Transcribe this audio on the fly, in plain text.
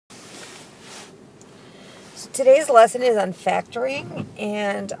So today's lesson is on factoring,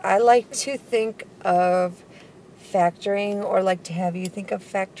 and I like to think of factoring, or like to have you think of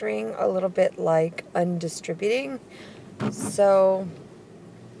factoring a little bit like undistributing. So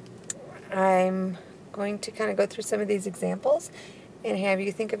I'm going to kind of go through some of these examples and have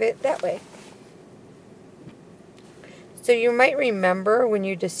you think of it that way. So you might remember when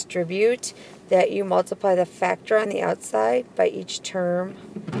you distribute that you multiply the factor on the outside by each term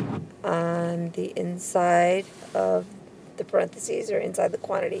on the inside of the parentheses or inside the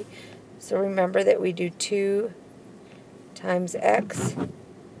quantity. So remember that we do 2 times x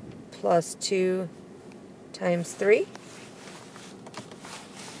plus 2 times 3.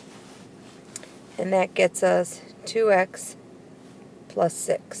 And that gets us 2x plus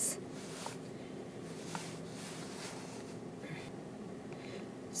 6.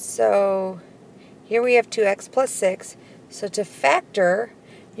 So here we have 2x plus 6. So to factor,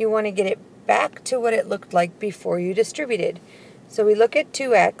 you want to get it back to what it looked like before you distributed. So we look at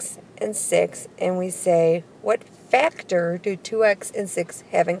 2x and 6 and we say, what factor do 2x and 6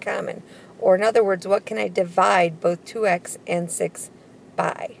 have in common? Or in other words, what can I divide both 2x and 6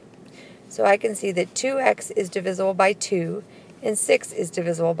 by? So I can see that 2x is divisible by 2 and 6 is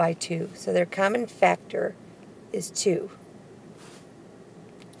divisible by 2. So their common factor is 2.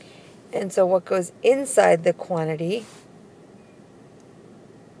 And so what goes inside the quantity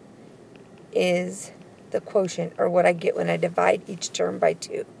is the quotient, or what I get when I divide each term by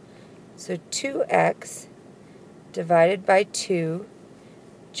 2. So 2x divided by 2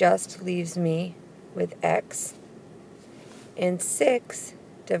 just leaves me with x, and 6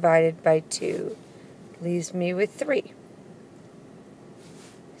 divided by 2 leaves me with 3.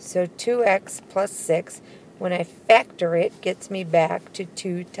 So 2x plus 6, when I factor it, gets me back to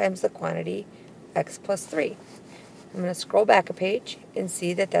 2 times the quantity, x plus 3. I'm going to scroll back a page and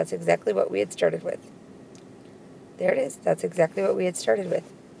see that that's exactly what we had started with. There it is. That's exactly what we had started with.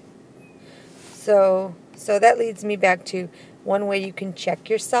 So that leads me back to one way you can check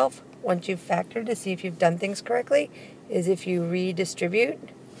yourself once you've factored to see if you've done things correctly is if you redistribute,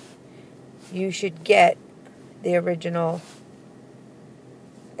 you should get the original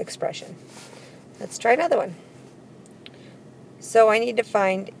expression. Let's try another one. So I need to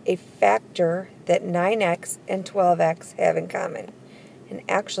find a factor that 9x and 12x have in common. And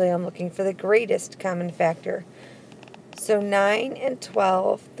actually I'm looking for the greatest common factor. So 9 and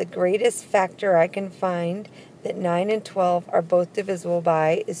 12, the greatest factor I can find that 9 and 12 are both divisible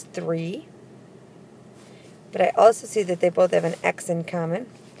by is 3. But I also see that they both have an x in common.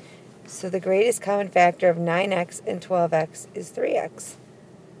 So the greatest common factor of 9x and 12x is 3x.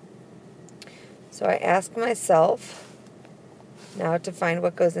 So I ask myself now to find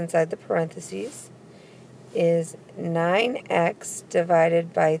what goes inside the parentheses is 9x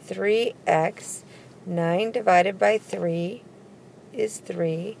divided by 3x. 9 divided by 3 is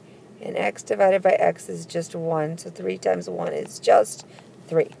 3, and x divided by x is just 1, so 3 times 1 is just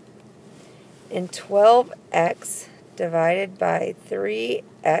 3. And 12x divided by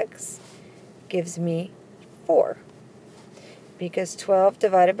 3x gives me 4, because 12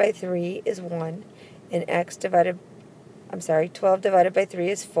 divided by 3 is 1, and 12 divided by 3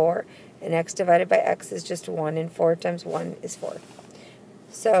 is 4, and x divided by x is just 1, and 4 times 1 is 4.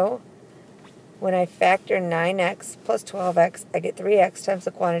 So when I factor 9x plus 12x, I get 3x times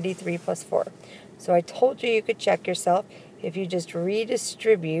the quantity 3 plus 4. So I told you could check yourself. If you just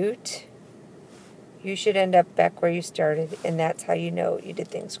redistribute, you should end up back where you started, and that's how you know you did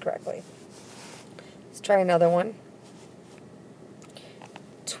things correctly. Let's try another one.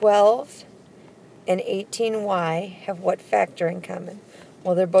 12 and 18y have what factor in common?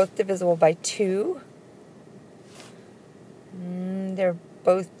 Well, they're both divisible by 2. They're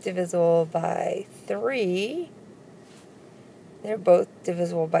both divisible by 3. They're both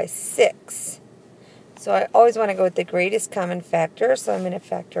divisible by 6. So I always want to go with the greatest common factor, so I'm going to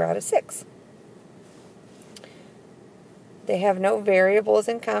factor out a 6. They have no variables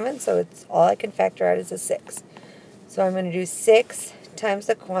in common, so it's all I can factor out is a 6. So I'm going to do 6 times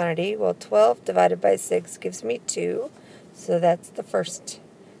the quantity. Well, 12 divided by 6 gives me 2, so that's the first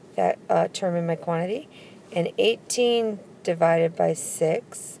term in my quantity. And 18 divided by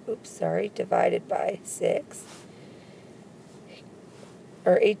 6, divided by 6,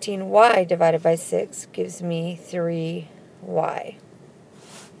 or 18y divided by 6 gives me 3y.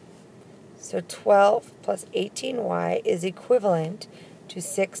 So 12 plus 18y is equivalent to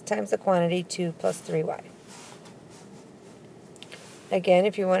 6 times the quantity 2 plus 3y. Again,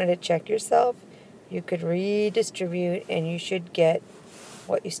 if you wanted to check yourself, you could redistribute and you should get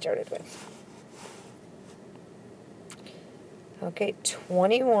what you started with. Okay,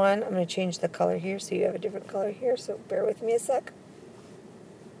 21. I'm going to change the color here so you have a different color here, so bear with me a sec.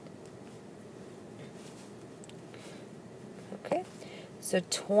 Okay, so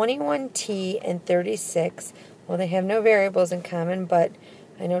 21t and 36, well, they have no variables in common, but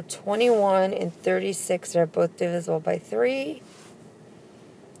I know 21 and 36 are both divisible by 3.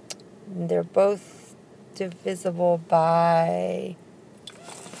 And they're both divisible by,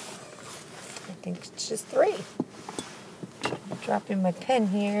 I think it's just 3. I'm dropping my pen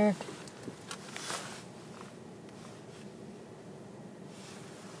here.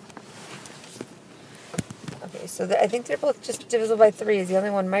 Okay, so I think they're both just divisible by 3 is the only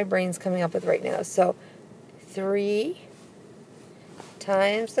one my brain's coming up with right now. So 3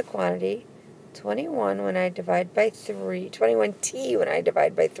 times the quantity, 21 when I divide by 3, 21t when I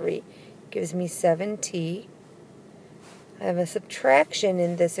divide by 3 gives me 7t. I have a subtraction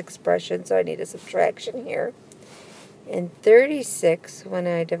in this expression, so I need a subtraction here. And 36 when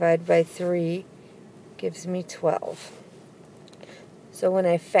I divide by 3 gives me 12. So when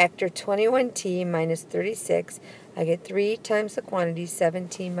I factor 21t minus 36, I get 3 times the quantity,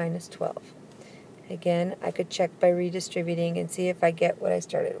 7t minus 12. Again, I could check by redistributing and see if I get what I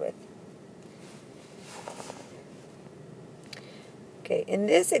started with. Okay, in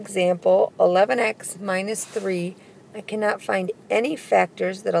this example, 11x minus 3, I cannot find any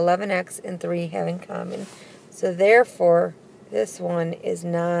factors that 11x and 3 have in common. So therefore, this one is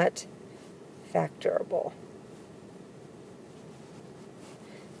not factorable.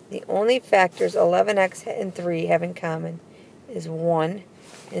 The only factors 11x and 3 have in common is 1.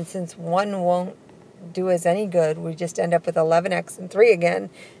 And since 1 won't do us any good, we just end up with 11x and 3 again,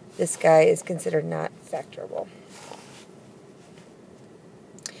 this guy is considered not factorable.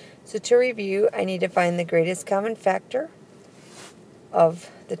 So to review, I need to find the greatest common factor of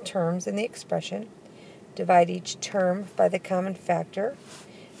the terms in the expression, divide each term by the common factor,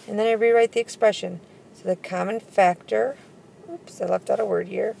 and then I rewrite the expression. So the common factor, oops, I left out a word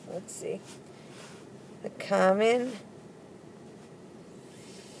here. Let's see. The common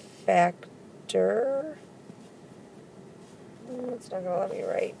factor, it's not going to let me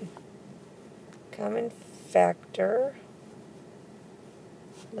write. Common factor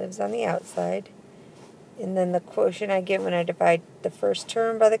lives on the outside. And then the quotient I get when I divide the first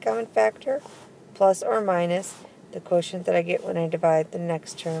term by the common factor, plus or minus the quotient that I get when I divide the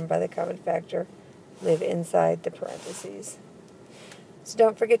next term by the common factor, live inside the parentheses. So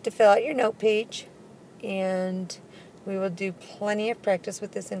don't forget to fill out your note page, and we will do plenty of practice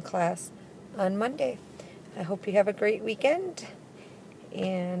with this in class on Monday. I hope you have a great weekend,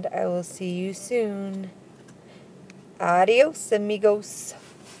 and I will see you soon. Adios, amigos.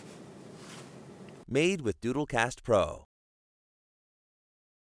 Made with Doodlecast Pro.